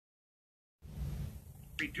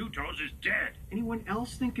Terry Two Toes is dead. Anyone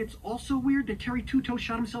else think it's also weird that Terry Two Toes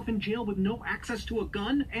shot himself in jail with no access to a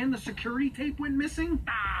gun and the security tape went missing?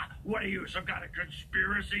 Ah, what are you, some kind of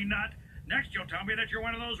conspiracy nut? Next you'll tell me that you're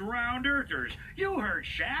one of those round earthers. You heard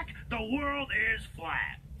Shaq. The world is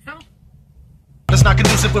flat. So? It's not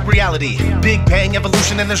conducive with reality. Big Bang,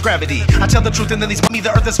 evolution, and there's gravity. I tell the truth and then they tell me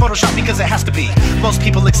the earth is photoshopped because it has to be. Most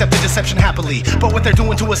people accept the deception happily, but what they're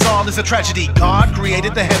doing to us all is a tragedy. God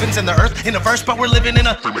created the heavens and the earth in a verse, but we're living in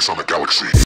a Freemasonic galaxy.